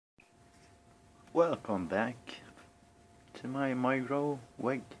Welcome back to my micro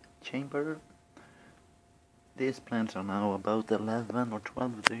wig chamber. These plants are now about 11 or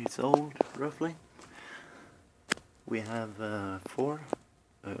 12 days old, roughly. We have 4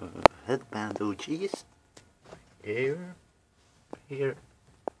 Headband OGs. Here, here,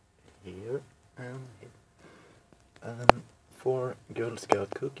 here, and here. And 4 Girl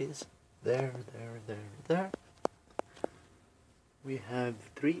Scout cookies. There. We have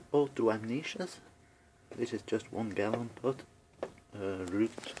 3 auto amnesias. This is just 1 gallon pot.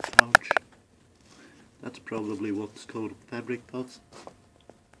 Root pouch. That's probably what's called fabric pots.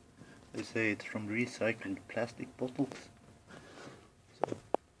 They say it's from recycled plastic bottles. So,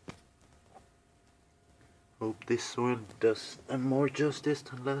 hope this soil does more justice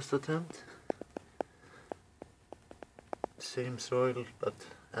than last attempt. Same soil, but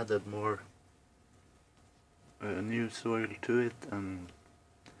added more new soil to it, and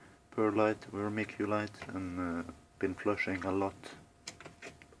perlite, vermiculite, and been flushing a lot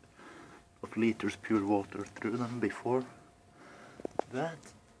of liters pure water through them before that.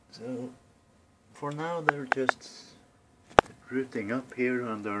 So for now they're just rooting up here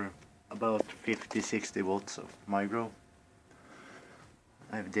under about 50-60 watts of micro.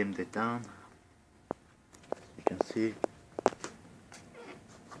 I've dimmed it down. You can see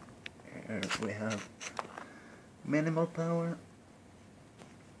here we have minimal power,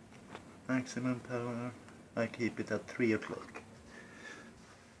 maximum power. I keep it at 3 o'clock.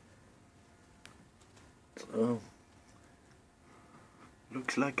 So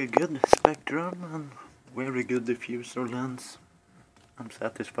looks like a good spectrum and very good diffuser lens. I'm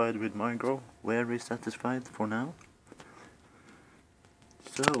satisfied with micro, very satisfied for now.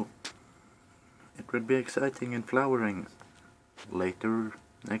 So it will be exciting in flowering later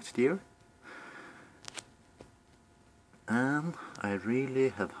next year. And I really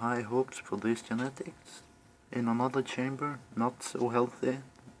have high hopes for these genetics in another chamber, not so healthy,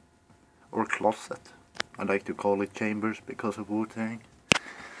 or closet. I like to call it chambers because of Wu-Tang.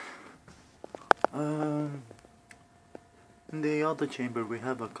 In the other chamber we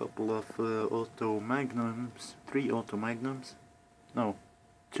have a couple of auto magnums, 3 auto magnums. No,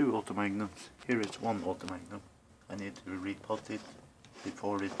 2 auto magnums. Here is 1 auto magnum. I need to repot it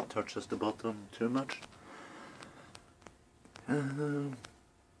before it touches the bottom too much.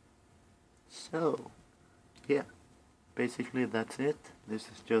 So, yeah, basically that's it. This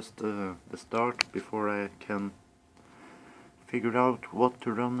is just the start before I can figure out what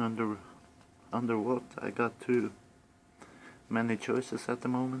to run under what. I got too many choices at the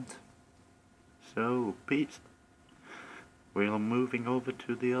moment. So, peace. We are moving over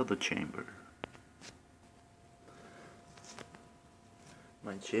to the other chamber.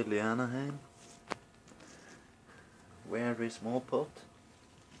 My chili Anaheim. Very small pot,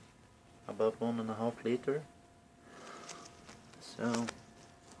 about 1.5 liter. So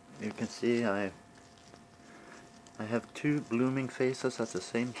you can see I have 2 blooming phases at the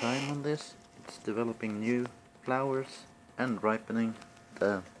same time on this. It's developing new flowers and ripening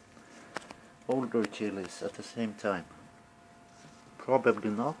the older chilies at the same time. Probably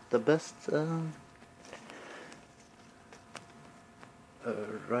not the best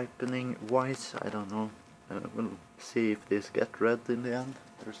ripening wise, I don't know. We'll see if these get red in the end.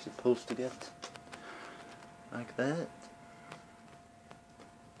 They're supposed to get like that.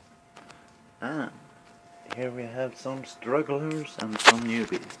 And here we have some strugglers and some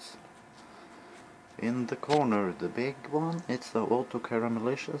newbies. In the corner, the big one, it's the Auto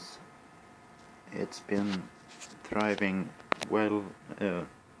Caramelicious. It's been thriving well.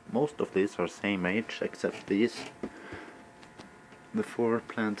 Most of these are same age except these. The 4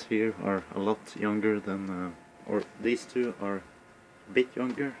 plants here are a lot younger than, or these 2 are a bit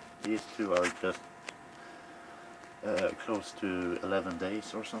younger. These 2 are just close to 11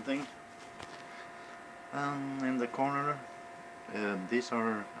 days or something. And in the corner, these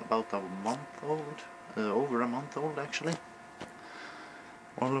are about a month old, over a month old actually.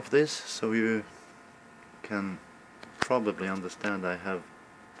 All of this, so you can probably understand I have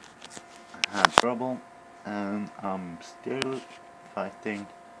had trouble, and I'm still fighting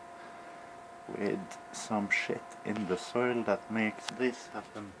with some shit in the soil that makes this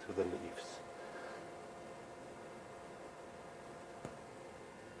happen to the leaves.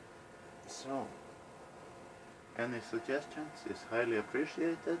 So, any suggestions is highly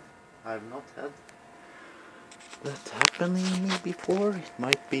appreciated. I've not had that happening to me before. It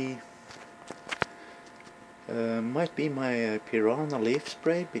might be my piranha leaf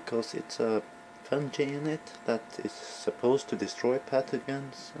spray, because it's a fungi in it that is supposed to destroy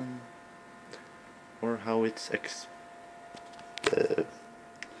pathogens, or how it's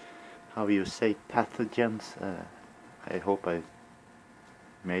how you say pathogens. I hope I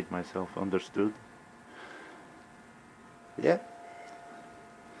made myself understood. Yeah.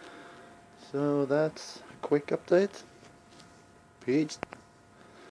 So that's a quick update. Peace.